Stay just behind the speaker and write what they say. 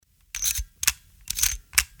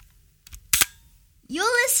You're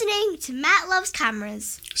listening to Matt Loves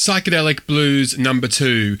Cameras. Psychedelic Blues number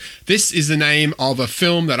 2. This is the name of a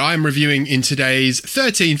film that I'm reviewing in today's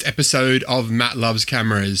 13th episode of Matt Loves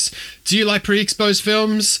Cameras. Do you like pre-exposed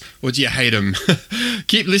films, or do you hate them?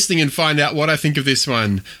 Keep listening and find out what I think of this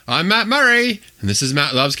one. I'm Matt Murray, and this is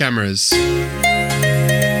Matt Loves Cameras.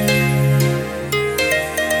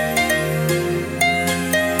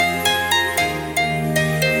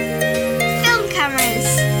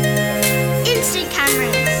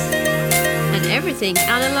 Everything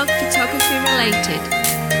analog photography related.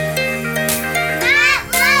 Matt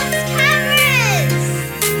Loves Cameras!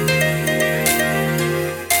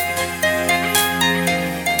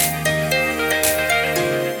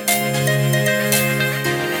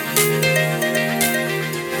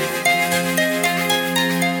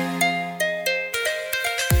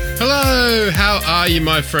 Hello, how are you,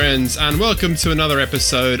 my friends, and welcome to another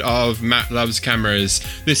episode of Matt Loves Cameras.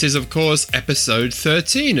 This is, of course, episode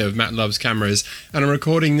 13 of Matt Loves Cameras, and I'm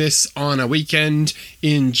recording this on a weekend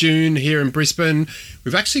in June here in Brisbane.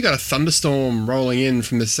 We've actually got a thunderstorm rolling in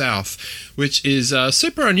from the south, which is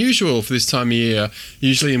super unusual for this time of year.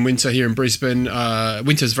 Usually in winter here in Brisbane,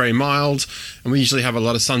 winter's very mild, and we usually have a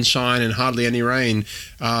lot of sunshine and hardly any rain.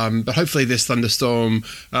 But hopefully this thunderstorm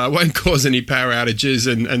won't cause any power outages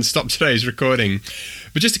and stop today's recording.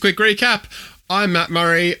 But just a quick recap. I'm Matt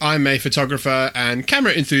Murray. I'm a photographer and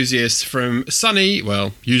camera enthusiast from sunny,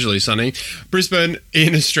 well, usually sunny, Brisbane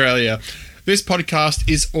in Australia. This podcast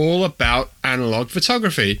is all about analog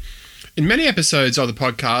photography. In many episodes of the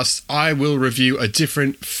podcast, I will review a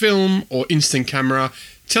different film or instant camera,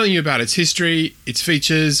 telling you about its history, its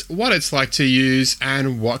features, what it's like to use,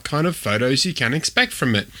 and what kind of photos you can expect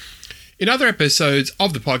from it. In other episodes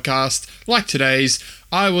of the podcast, like today's,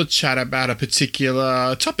 I will chat about a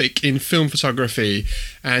particular topic in film photography.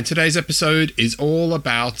 And today's episode is all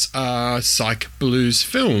about Psych Blues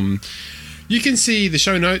film. You can see the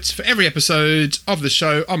show notes for every episode of the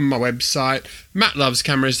show on my website,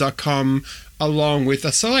 mattlovescameras.com, along with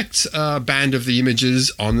a select band of the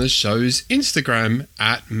images on the show's Instagram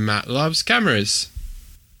at mattlovescameras.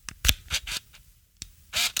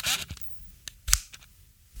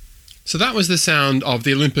 So that was the sound of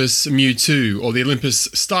the Olympus Mu 2, or the Olympus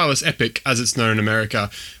Stylus Epic as it's known in America,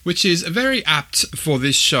 which is very apt for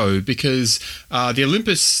this show because the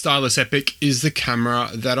Olympus Stylus Epic is the camera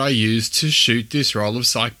that I use to shoot this roll of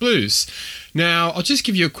Psych Blues. Now, I'll just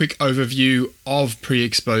give you a quick overview of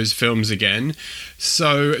pre-exposed films again.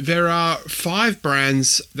 So there are 5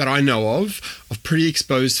 brands that I know of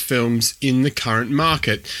pre-exposed films in the current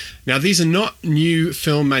market. Now, these are not new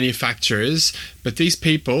film manufacturers, but these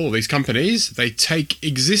people, these companies, they take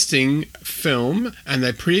existing film and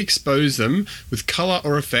they pre-expose them with color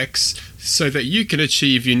or effects so that you can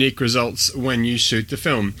achieve unique results when you shoot the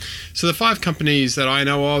film. So the 5 companies that I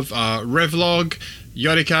know of are Revlog,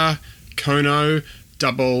 Yodica, Kono,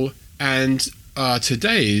 Double, and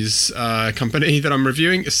today's company that I'm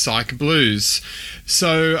reviewing is Psych Blues.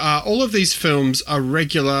 So all of these films are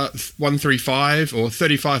regular 135 or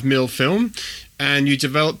 35mm film, and you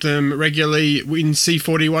develop them regularly in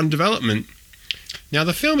C41 development. Now,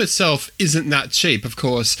 the film itself isn't that cheap, of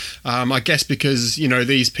course. I guess because,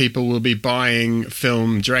 these people will be buying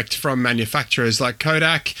film direct from manufacturers like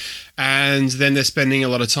Kodak, and then they're spending a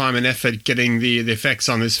lot of time and effort getting the effects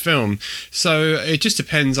on this film. So it just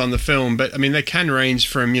depends on the film, but they can range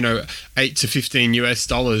from, $8 to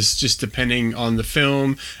 $15 just depending on the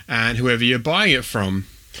film and whoever you're buying it from.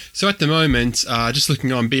 So at the moment, just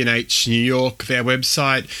looking on B&H New York, their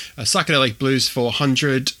website, Psychedelic Blues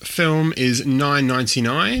 400 film is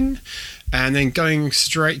 $9.99. And then going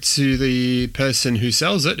straight to the person who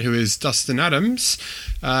sells it, who is Dustin Adams,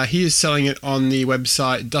 he is selling it on the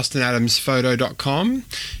website dustinadamsphoto.com.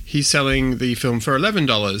 He's selling the film for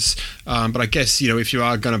 $11. But I guess, if you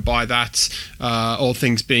are going to buy that, all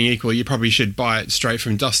things being equal, you probably should buy it straight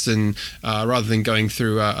from Dustin rather than going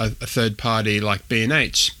through a third party like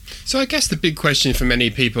B&H. So I guess the big question for many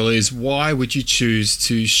people is, why would you choose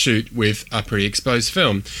to shoot with a pre-exposed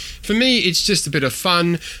film? For me, it's just a bit of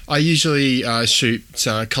fun. I usually shoot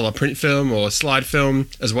colour print film or slide film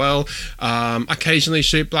as well. Occasionally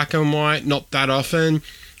shoot black and white, not that often.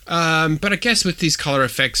 But I guess with these color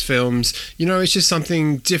effects films, it's just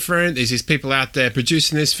something different. There's these people out there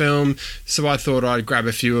producing this film, so I thought I'd grab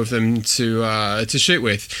a few of them to shoot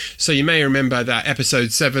with. So you may remember that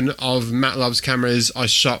episode 7 of Matt Loves Cameras I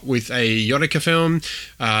shot with a Yodica film.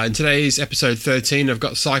 In today's episode 13, I've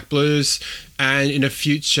got Psych Blues. And in a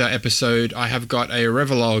future episode, I have got a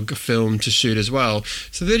Revolog film to shoot as well.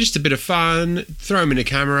 So they're just a bit of fun. Throw them in a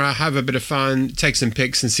camera, have a bit of fun, take some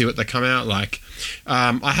pics and see what they come out like.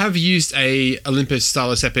 I have used a Olympus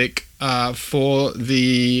Stylus Epic for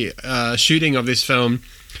the shooting of this film,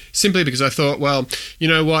 simply because I thought, well, you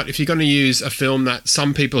know what, if you're going to use a film that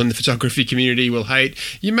some people in the photography community will hate,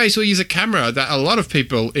 you may as well use a camera that a lot of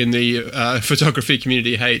people in the photography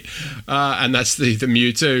community hate, and that's the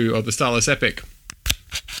Mu 2 or the Stylus Epic.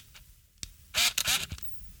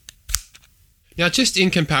 Now, just in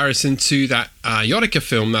comparison to that Yodica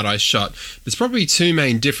film that I shot, there's probably two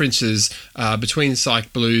main differences between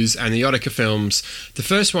Psych Blues and the Yodica films. The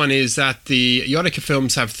first one is that the Yodica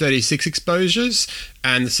films have 36 exposures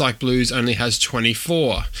and the Psych Blues only has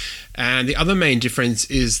 24. And the other main difference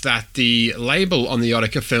is that the label on the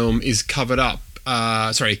Yodica film is covers up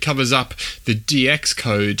the DX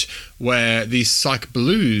code, where the Psych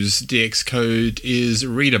Blues DX code is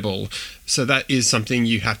readable. So that is something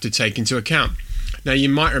you have to take into account. Now, you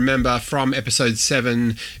might remember from episode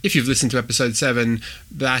 7, if you've listened to episode 7,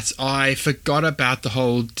 that I forgot about the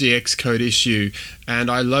whole DX code issue,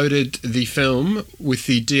 and I loaded the film with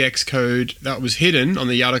the DX code that was hidden on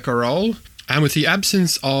the Yodica roll. And with the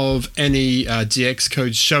absence of any DX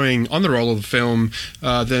codes showing on the roll of the film,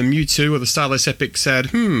 the Mu 2 or the Stylus Epic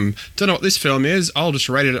said, don't know what this film is, I'll just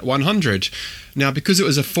rate it at 100. Now, because it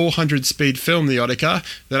was a 400 speed film, the Yodica,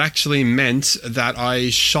 that actually meant that I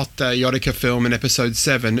shot the Yodica film in episode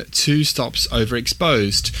 7 2 stops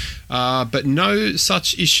overexposed. But no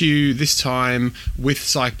such issue this time with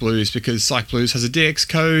Psych Blues, because Psych Blues has a DX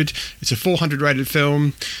code, it's a 400 rated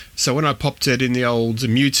film, so when I popped it in the old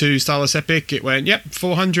Mu 2 Stylus Epic, it went, yep,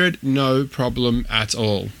 400, no problem at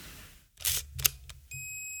all.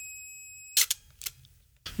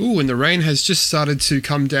 Ooh, and the rain has just started to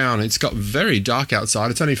come down. It's got very dark outside.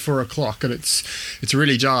 It's only 4 o'clock and it's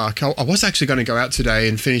really dark. I was actually going to go out today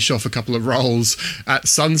and finish off a couple of rolls at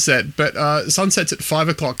sunset, but sunset's at 5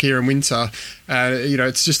 o'clock here in winter.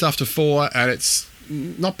 It's just after 4 and it's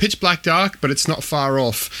not pitch black dark, but it's not far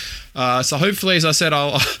off. So hopefully, as I said,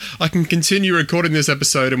 I can continue recording this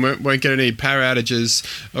episode and won't get any power outages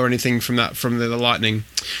or anything from the lightning.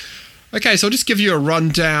 Okay, so I'll just give you a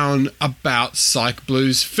rundown about Psych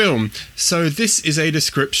Blues film. So this is a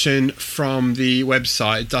description from the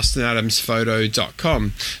website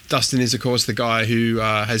DustinAdamsPhoto.com. Dustin is, of course, the guy who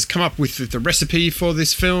has come up with the recipe for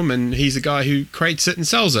this film, and he's the guy who creates it and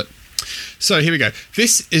sells it. So here we go.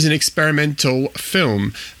 This is an experimental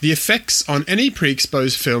film. The effects on any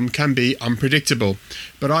pre-exposed film can be unpredictable,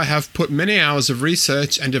 but I have put many hours of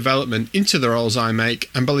research and development into the rolls I make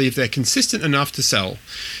and believe they're consistent enough to sell.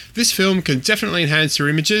 This film can definitely enhance your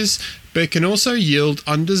images, but it can also yield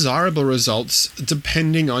undesirable results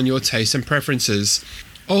depending on your taste and preferences.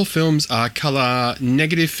 All films are colour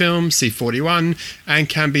negative film, C41, and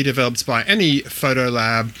can be developed by any photo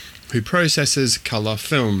lab who processes colour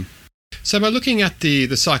film. So by looking at the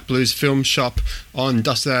Psych Blues film shop on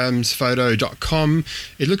DustinAdamsPhoto.com,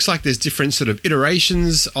 it looks like there's different sort of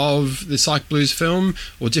iterations of the Psych Blues film,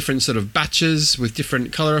 or different sort of batches with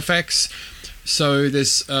different colour effects. So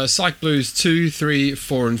there's Psych Blues 2, 3,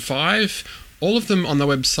 4 and 5. All of them on the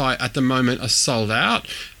website at the moment are sold out.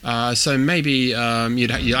 So maybe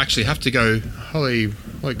you actually have to go, holy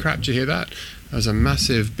crap, did you hear that? That was a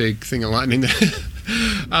massive big thing of lightning there.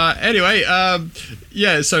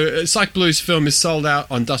 So Psych Blues film is sold out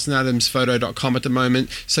on DustinAdamsPhoto.com at the moment,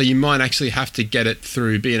 so you might actually have to get it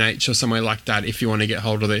through B&H or somewhere like that if you want to get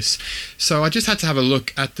hold of this. So I just had to have a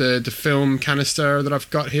look at the film canister that I've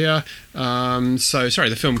got here.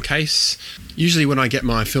 The film case. Usually when I get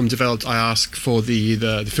my film developed, I ask for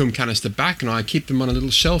the film canister back, and I keep them on a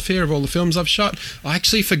little shelf here of all the films I've shot. I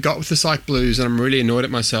actually forgot with the Psych Blues, and I'm really annoyed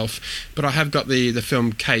at myself, but I have got the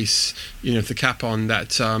film case, with the cap on,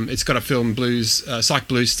 that it's got a Psych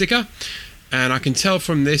Blues sticker, and I can tell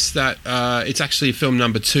from this that it's actually film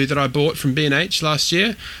number 2 that I bought from B&H last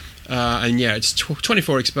year, it's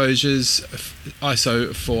 24 exposures,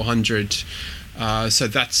 ISO 400. So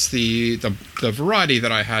that's the variety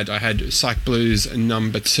that I had. I had Psych Blues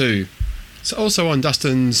number 2. So also on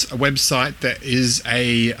Dustin's website there is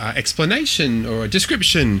a explanation or a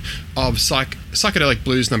description of Psychedelic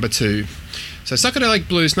Blues number 2. So Psychedelic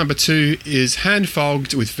Blues number 2 is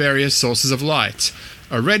hand-fogged with various sources of light.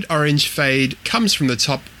 A red-orange fade comes from the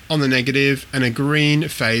top on the negative and a green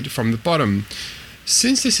fade from the bottom.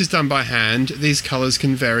 Since this is done by hand, these colours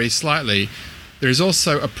can vary slightly. There is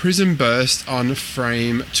also a prism burst on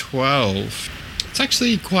frame 12. It's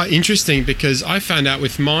actually quite interesting because I found out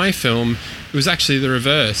with my film it was actually the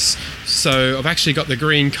reverse. So I've actually got the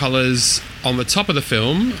green colours on the top of the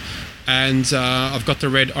film, and I've got the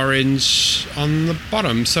red orange on the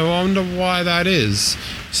bottom, so I wonder why that is.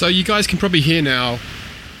 So you guys can probably hear now,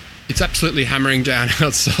 it's absolutely hammering down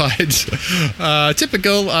outside.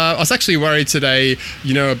 Typical. I was actually worried today,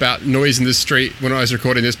 about noise in the street when I was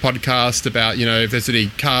recording this podcast, about, if there's any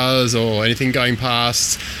cars or anything going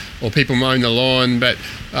past or people mowing the lawn, but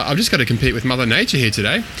I've just got to compete with Mother Nature here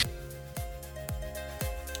today.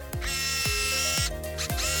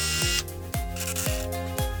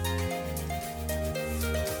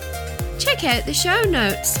 Check out the show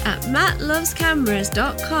notes at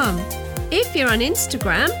mattlovescameras.com. If you're on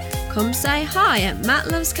Instagram, come say hi at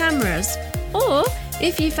mattlovescameras. Or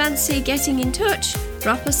if you fancy getting in touch,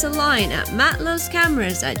 drop us a line at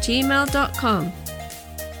mattlovescameras@gmail.com.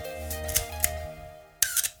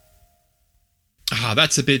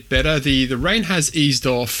 That's a bit better. The rain has eased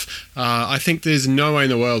off. I think there's no way in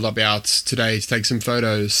the world I'll be out today to take some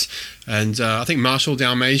photos. And I think Marshall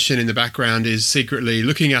Dalmatian in the background is secretly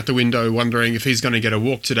looking out the window wondering if he's going to get a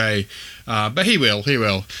walk today. But he will.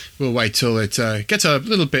 We'll wait till it gets a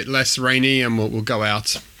little bit less rainy and we'll go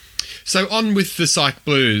out. So on with the Psych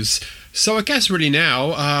Blues. So I guess really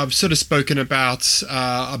now I've sort of spoken about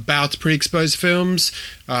pre-exposed films,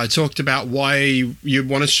 talked about why you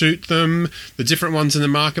want to shoot them, the different ones in the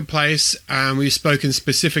marketplace, and we've spoken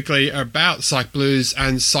specifically about Psych Blues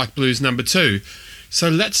and Psych Blues number 2. So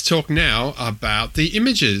let's talk now about the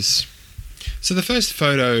images. So the first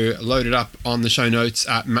photo loaded up on the show notes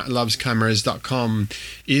at mattlovescameras.com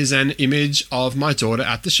is an image of my daughter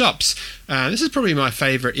at the shops. This is probably my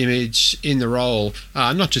favourite image in the roll,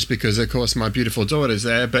 not just because, of course, my beautiful daughter's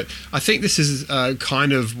there, but I think this is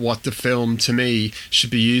kind of what the film, to me,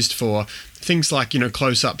 should be used for. Things like,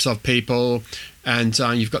 close-ups of people, and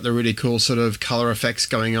you've got the really cool sort of colour effects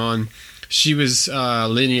going on. She was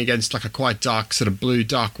leaning against like a quite dark sort of blue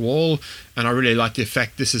dark wall, and I really like the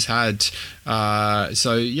effect this has had.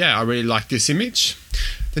 So yeah, I really like this image.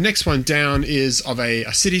 The next one down is of a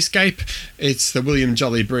cityscape. It's the William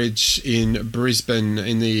Jolly Bridge in Brisbane,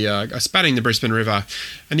 in the spanning the Brisbane River,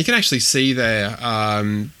 and you can actually see there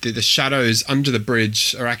the shadows under the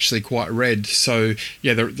bridge are actually quite red. So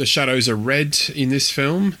yeah, the shadows are red in this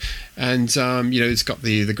film, and it's got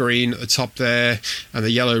the green at the top there and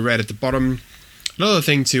the yellow red at the bottom. Another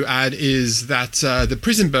thing to add is that the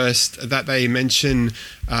prison burst that they mention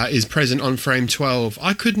is present on frame 12.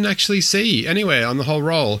 I couldn't actually see anywhere on the whole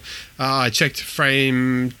roll. I checked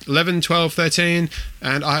frame 11, 12, 13,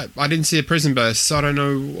 and I didn't see a prison burst, so I don't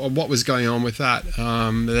know what was going on with that.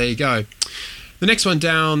 There you go. The next one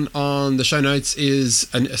down on the show notes is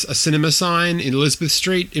a cinema sign in Elizabeth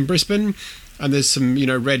Street in Brisbane, and there's some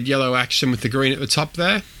red yellow action with the green at the top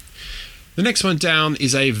there. The next one down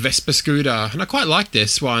is a Vespa scooter, and I quite like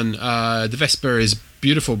this one. The Vespa is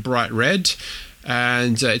beautiful bright red,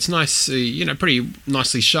 and it's nice, pretty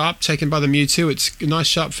nicely sharp, taken by the Mewtwo. It's a nice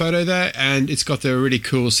sharp photo there, and it's got the really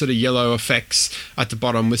cool sort of yellow effects at the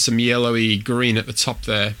bottom with some yellowy green at the top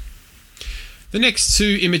there. The next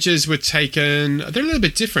two images were taken, they're a little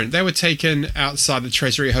bit different. They were taken outside the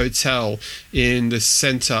Treasury Hotel in the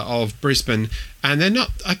centre of Brisbane, and they're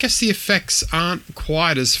not, I guess the effects aren't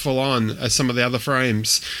quite as full on as some of the other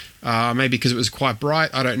frames. Maybe because it was quite bright,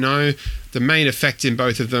 I don't know. The main effect in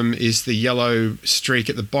both of them is the yellow streak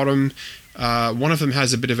at the bottom. One of them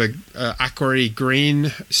has a bit of a aqua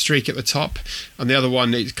green streak at the top, and the other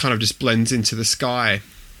one, it kind of just blends into the sky.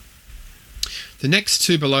 The next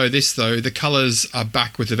two below this, though, the colours are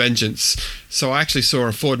back with a vengeance. So I actually saw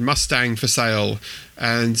a Ford Mustang for sale.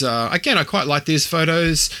 And again, I quite like these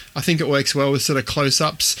photos. I think it works well with sort of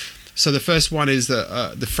close-ups. So the first one is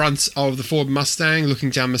the front of the Ford Mustang looking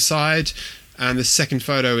down the side. And the second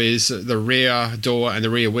photo is the rear door and the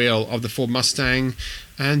rear wheel of the Ford Mustang.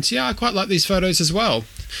 And yeah, I quite like these photos as well.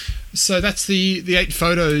 So that's the 8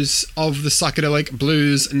 photos of the Psychedelic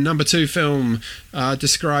Blues number 2 film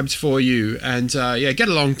described for you. And yeah, get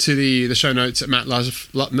along to the show notes at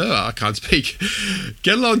I can't speak.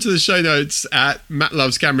 Get along to the show notes at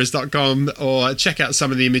mattlovescameras.com, or check out some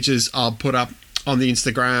of the images I'll put up on the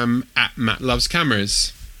Instagram at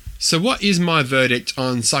mattlovescameras. So what is my verdict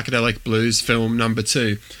on Psychedelic Blues film number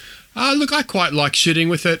 2? Look, I quite like shooting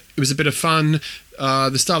with it. It was a bit of fun.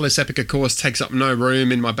 The Stylus Epic, of course, takes up no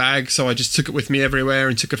room in my bag, so I just took it with me everywhere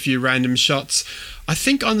and took a few random shots. I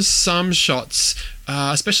think on some shots,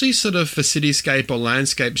 especially sort of for cityscape or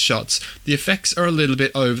landscape shots, the effects are a little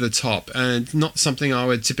bit over the top and not something I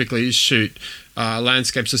would typically shoot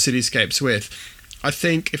landscapes or cityscapes with. I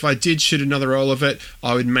think if I did shoot another roll of it,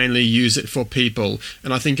 I would mainly use it for people,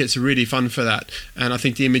 and I think it's really fun for that. And I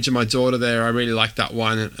think the image of my daughter there, I really like that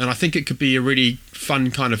one, and I think it could be a really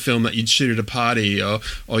fun kind of film that you'd shoot at a party, or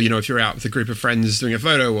if you're out with a group of friends doing a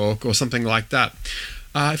photo walk or something like that.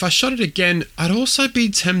 If I shot it again, I'd also be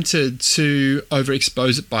tempted to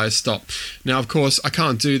overexpose it by a stop. Now, of course, I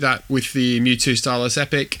can't do that with the Mewtwo Stylus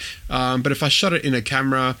Epic, but if I shot it in a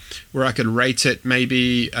camera where I could rate it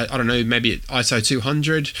maybe at ISO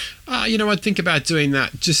 200, I'd think about doing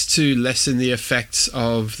that just to lessen the effects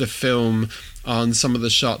of the film on some of the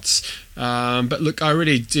shots. But look, I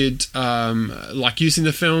really did like using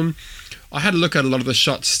the film. I had a look at a lot of the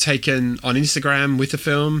shots taken on Instagram with the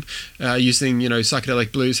film using,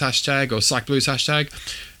 Psychedelic Blues hashtag or Psych Blues hashtag.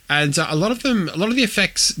 And a lot of the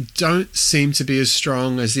effects don't seem to be as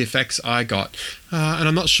strong as the effects I got. And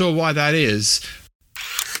I'm not sure why that is.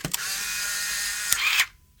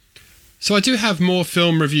 So I do have more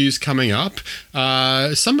film reviews coming up.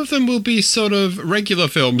 Some of them will be sort of regular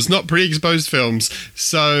films, not pre-exposed films.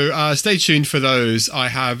 So stay tuned for those. I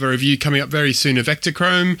have a review coming up very soon of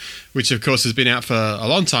Ektachrome, which of course has been out for a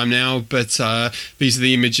long time now. But these are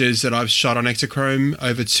the images that I've shot on Ektachrome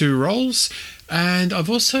over 2 rolls. And I've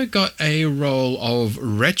also got a roll of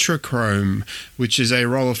Retrochrome, which is a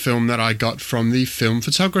roll of film that I got from the film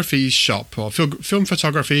photography shop, or film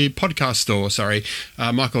photography podcast store, sorry.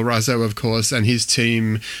 Michael Razzo, of course, and his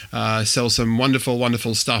team sell some wonderful,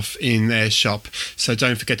 wonderful stuff in their shop. So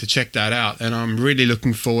don't forget to check that out. And I'm really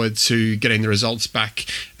looking forward to getting the results back.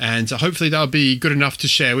 And hopefully they'll be good enough to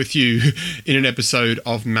share with you in an episode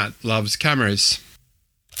of Matt Loves Cameras.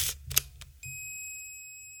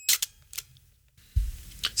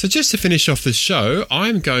 So just to finish off the show,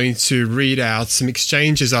 I'm going to read out some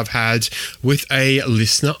exchanges I've had with a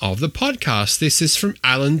listener of the podcast. This is from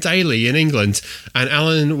Alan Daly in England. And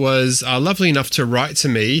Alan was lovely enough to write to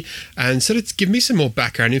me and sort of give me some more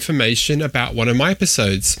background information about one of my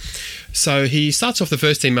episodes. So he starts off the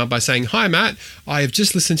first email by saying, "Hi Matt, I have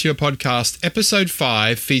just listened to your podcast, episode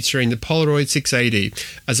 5, featuring the Polaroid 680,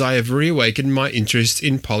 as I have reawakened my interest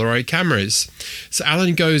in Polaroid cameras." So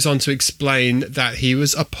Alan goes on to explain that he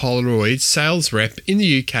was a Polaroid sales rep in the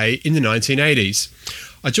UK in the 1980s.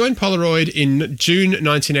 "I joined Polaroid in June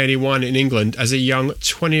 1981 in England as a young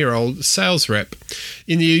 20-year-old sales rep.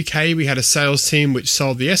 In the UK, we had a sales team which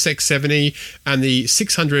sold the SX70 and the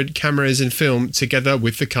 600 cameras and film together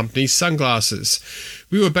with the company's sunglasses.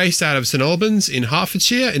 We were based out of St Albans in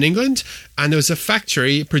Hertfordshire in England, and there was a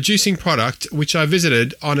factory producing product which I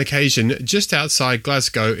visited on occasion just outside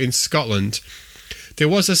Glasgow in Scotland. There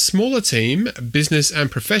was a smaller team, business and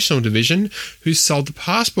professional division, who sold the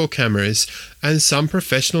passport cameras and some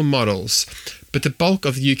professional models, but the bulk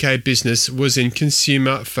of the UK business was in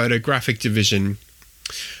consumer photographic division."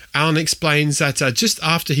 Alan explains that just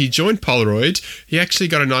after he joined Polaroid, he actually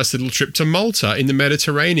got a nice little trip to Malta in the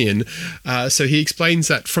Mediterranean. So he explains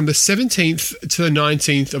that from the 17th to the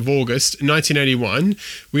 19th of August 1981,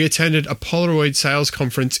 we attended a Polaroid sales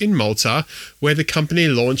conference in Malta where the company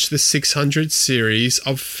launched the 600 series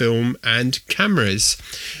of film and cameras.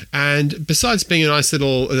 And besides being a nice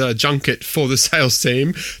little junket for the sales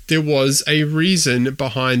team, there was a reason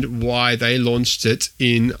behind why they launched it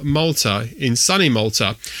in Malta, in sunny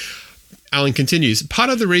Malta. Alan continues, "Part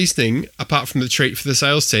of the reasoning, apart from the treat for the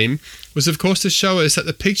sales team, was of course to show us that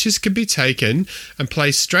the pictures could be taken and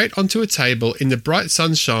placed straight onto a table in the bright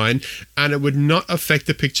sunshine and it would not affect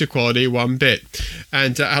the picture quality one bit."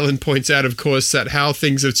 And Alan points out, of course, that how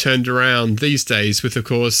things have turned around these days with, of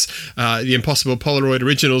course, the Impossible Polaroid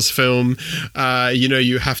Originals film.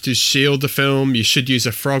 You have to shield the film. You should use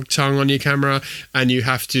a frog tongue on your camera, and you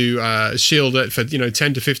have to shield it for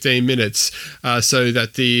 10 to 15 minutes so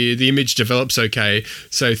that the image develops okay.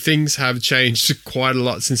 So things have changed quite a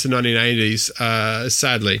lot since the 1980s,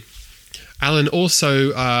 sadly. Alan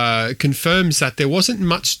also confirms that there wasn't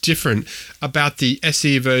much different about the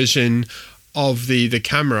SE version of the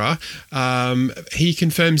camera. He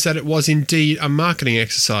confirms that it was indeed a marketing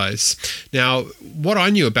exercise. Now, what I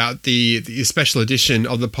knew about the special edition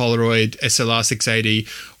of the Polaroid SLR 680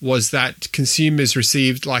 was that consumers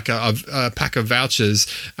received like a pack of vouchers,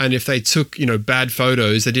 and if they took bad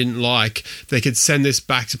photos they didn't like, they could send this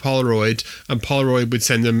back to Polaroid, and Polaroid would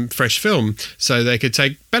send them fresh film so they could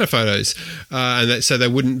take better photos, so they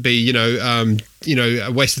wouldn't be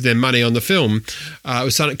wasted their money on the film. It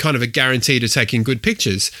was kind of a guarantee to taking good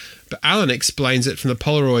pictures. But Alan explains it from the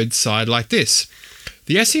Polaroid side like this.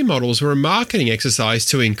 The SE models were a marketing exercise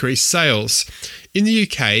to increase sales. In the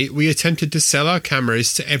UK, we attempted to sell our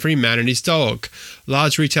cameras to every man and his dog.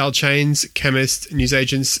 Large retail chains, chemists,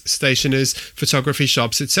 newsagents, stationers, photography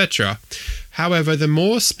shops, etc. However, the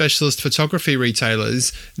more specialist photography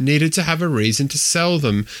retailers needed to have a reason to sell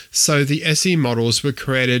them, so the SE models were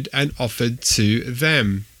created and offered to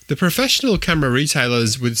them. The professional camera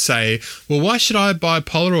retailers would say, well, why should I buy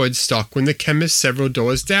Polaroid stock when the chemist several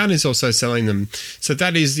doors down is also selling them? So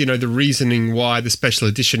that is, the reasoning why the special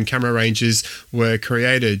edition camera ranges were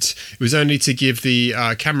created. It was only to give the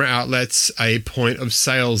camera outlets a point of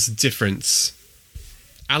sales difference.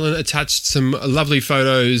 Alan attached some lovely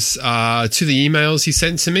photos to the emails he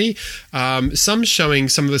sent to me, some showing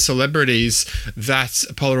some of the celebrities that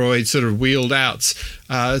Polaroid sort of wheeled out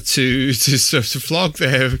to flog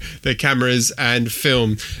their cameras and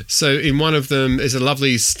film. So in one of them is a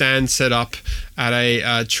lovely stand set up at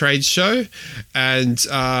a trade show, and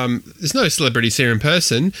there's no celebrities here in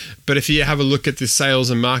person, but if you have a look at the sales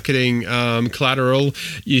and marketing collateral,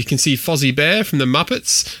 you can see Fozzie Bear from the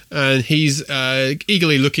Muppets, and he's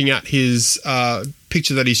eagerly looking at his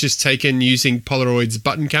picture that he's just taken using Polaroid's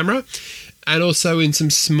button camera. And also in some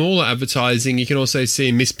smaller advertising, you can also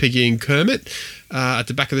see Miss Piggy and Kermit at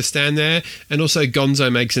the back of the stand there. And also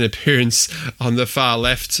Gonzo makes an appearance on the far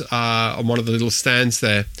left on one of the little stands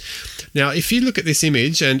there. Now, if you look at this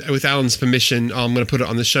image, and with Alan's permission, I'm going to put it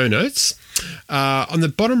on the show notes. On the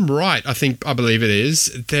bottom right, I believe it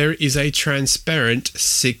is, there is a transparent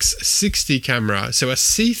 660 camera. So a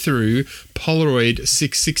see-through Polaroid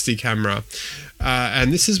 660 camera.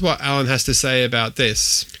 And this is what Alan has to say about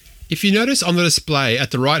this. If you notice on the display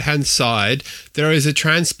at the right-hand side, there is a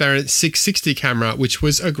transparent 660 camera, which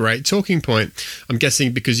was a great talking point. I'm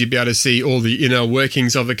guessing because you'd be able to see all the inner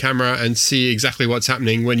workings of the camera and see exactly what's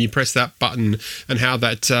happening when you press that button and how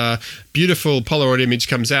that beautiful Polaroid image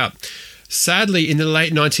comes out. Sadly, in the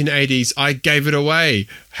late 1980s, I gave it away.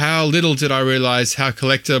 How little did I realize how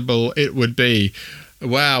collectible it would be.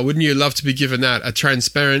 Wow, wouldn't you love to be given that? A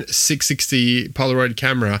transparent 660 Polaroid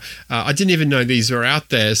camera. I didn't even know these were out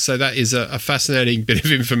there, so that is a fascinating bit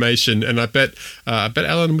of information, and I bet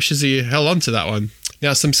Alan wishes he held on to that one.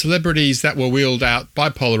 Now, some celebrities that were wheeled out by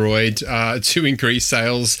Polaroid to increase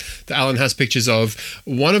sales that Alan has pictures of.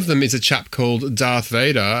 One of them is a chap called Darth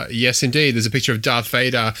Vader. Yes, indeed, there's a picture of Darth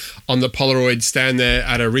Vader on the Polaroid stand there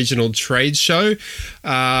at a regional trade show.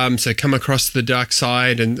 So come across to the dark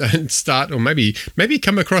side and start, or maybe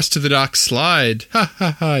come across to the dark slide. Ha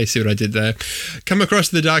ha ha, you see what I did there? Come across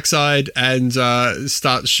to the dark side and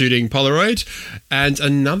start shooting Polaroid. And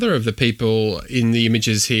another of the people in the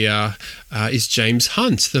images here is James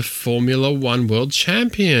Hunt, the Formula One world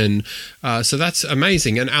champion. So that's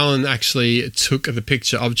amazing. And Alan actually took the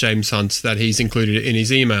picture of James Hunt that he's included in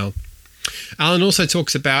his email. Alan also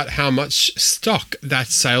talks about how much stock that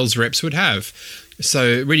sales reps would have.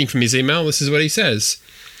 So reading from his email, this is what he says.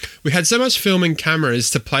 We had so much film and cameras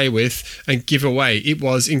to play with and give away. It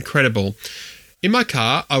was incredible. In my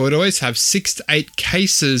car, I would always have 6 to 8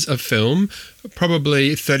 cases of film,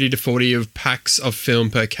 probably 30 to 40 of packs of film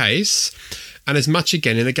per case, and as much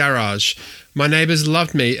again in the garage. My neighbours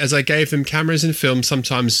loved me as I gave them cameras and film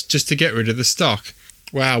sometimes just to get rid of the stock.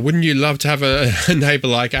 Wow, wouldn't you love to have a neighbour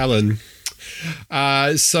like Alan?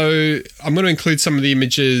 So I'm going to include some of the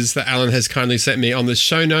images that Alan has kindly sent me on the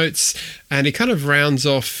show notes, and he kind of rounds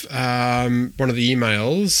off one of the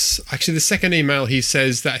emails. Actually, the second email, he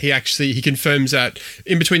says that he confirms that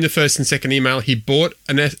in between the first and second email, he bought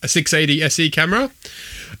a 680 SE camera,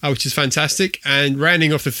 which is fantastic. And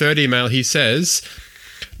rounding off the third email, he says,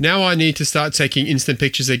 now I need to start taking instant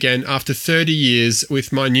pictures again after 30 years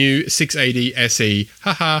with my new 680 SE.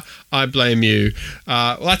 Haha, I blame you.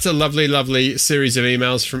 Well, that's a lovely, lovely series of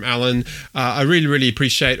emails from Alan. I really, really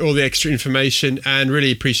appreciate all the extra information and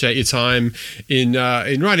really appreciate your time in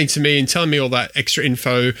writing to me and telling me all that extra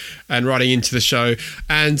info and writing into the show.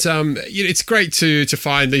 And it's great to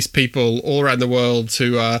find these people all around the world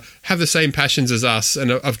to have the same passions as us. And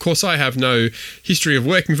of course, I have no history of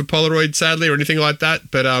working for Polaroid, sadly, or anything like that.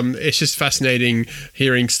 But it's just fascinating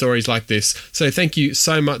hearing stories like this. So thank you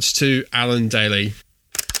so much to Alan Daly.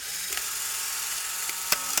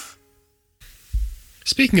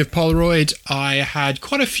 Speaking of Polaroid, I had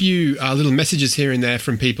quite a few little messages here and there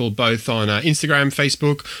from people both on Instagram,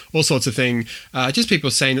 Facebook, all sorts of things. Just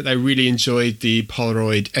people saying that they really enjoyed the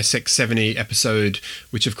Polaroid SX70 episode,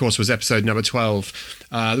 which of course was episode number 12.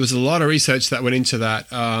 There was a lot of research that went into that.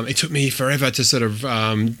 It took me forever to sort of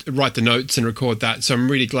write the notes and record that, so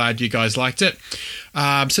I'm really glad you guys liked it.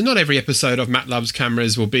 So not every episode of Matt Loves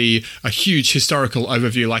Cameras will be a huge historical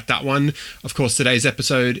overview like that one. Of course, today's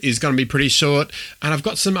episode is going to be pretty short, and and I've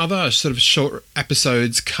got some other sort of short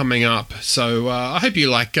episodes coming up. So I hope you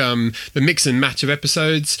like the mix and match of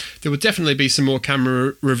episodes. There will definitely be some more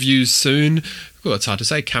camera reviews soon. Well, it's hard to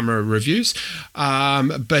say, camera reviews,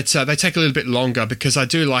 but they take a little bit longer because I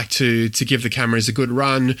do like to give the cameras a good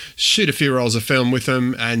run, shoot a few rolls of film with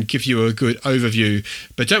them, and give you a good overview.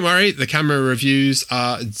 But don't worry, the camera reviews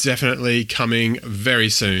are definitely coming very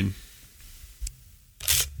soon.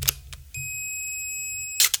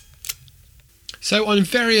 So on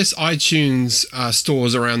various iTunes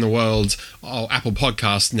stores around the world, or Apple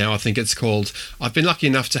Podcasts now I think it's called, I've been lucky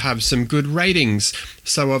enough to have some good ratings.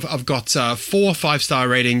 So I've got 4 5-star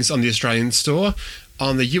ratings on the Australian store.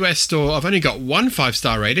 On the US store, I've only got 1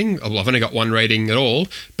 5-star rating. Well, I've only got 1 rating at all,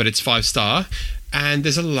 but it's 5-star. And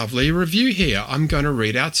there's a lovely review here. I'm going to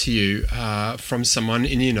read out to you from someone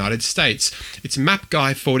in the United States. It's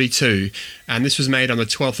MapGuy42, and this was made on the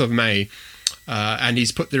 12th of May. And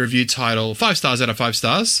he's put the review title 5 stars out of 5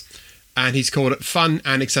 stars, and he's called it Fun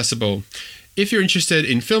and Accessible. If you're interested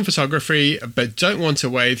in film photography but don't want to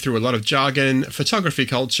wade through a lot of jargon, photography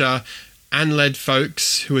culture, ANLED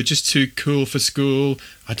folks who are just too cool for school,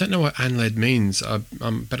 I don't know what ANLED means, I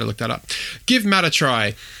better look that up, give Matt a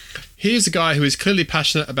try. Here's a guy who is clearly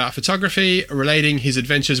passionate about photography, relating his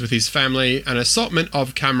adventures with his family, an assortment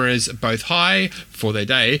of cameras, both high, for their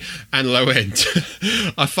day, and low end.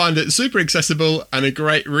 I find it super accessible and a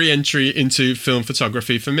great re-entry into film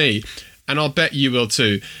photography for me. And I'll bet you will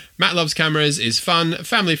too. Matt Loves Cameras is fun,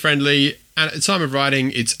 family friendly, and at the time of writing,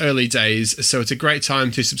 it's early days, so it's a great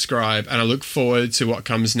time to subscribe, and I look forward to what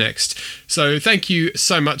comes next. So thank you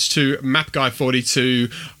so much to MapGuy42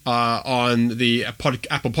 on the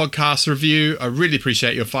Apple Podcast review. I really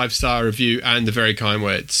appreciate your 5-star review and the very kind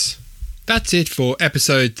words. That's it for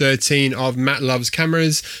episode 13 of Matt Loves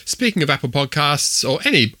Cameras. Speaking of Apple Podcasts or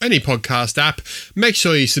any podcast app, make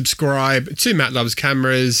sure you subscribe to Matt Loves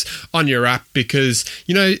Cameras on your app because,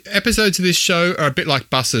 you know, episodes of this show are a bit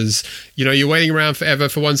like buses. You know, you're waiting around forever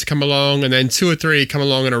for ones to come along and then 2 or 3 come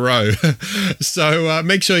along in a row. So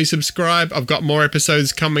make sure you subscribe. I've got more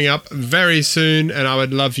episodes coming up very soon and I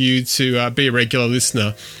would love you to be a regular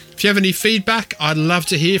listener. If you have any feedback, I'd love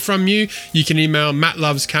to hear from you. You can email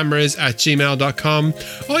mattlovescameras@gmail.com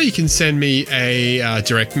or you can send me a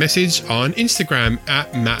direct message on Instagram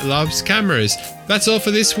 @mattlovescameras. That's all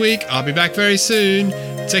for this week. I'll be back very soon.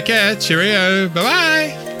 Take care. Cheerio.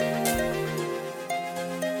 Bye-bye.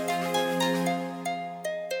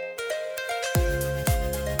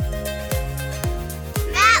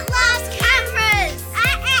 Matt loves cameras.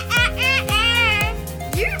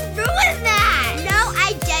 You ruined that. No,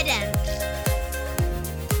 I didn't.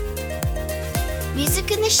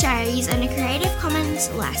 Music in the show is on a Creative Commons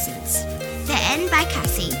license. The End by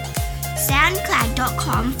Cassie.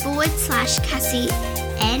 SoundCloud.com/Cassie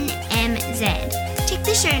NMZ. Check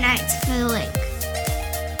the show notes for the link.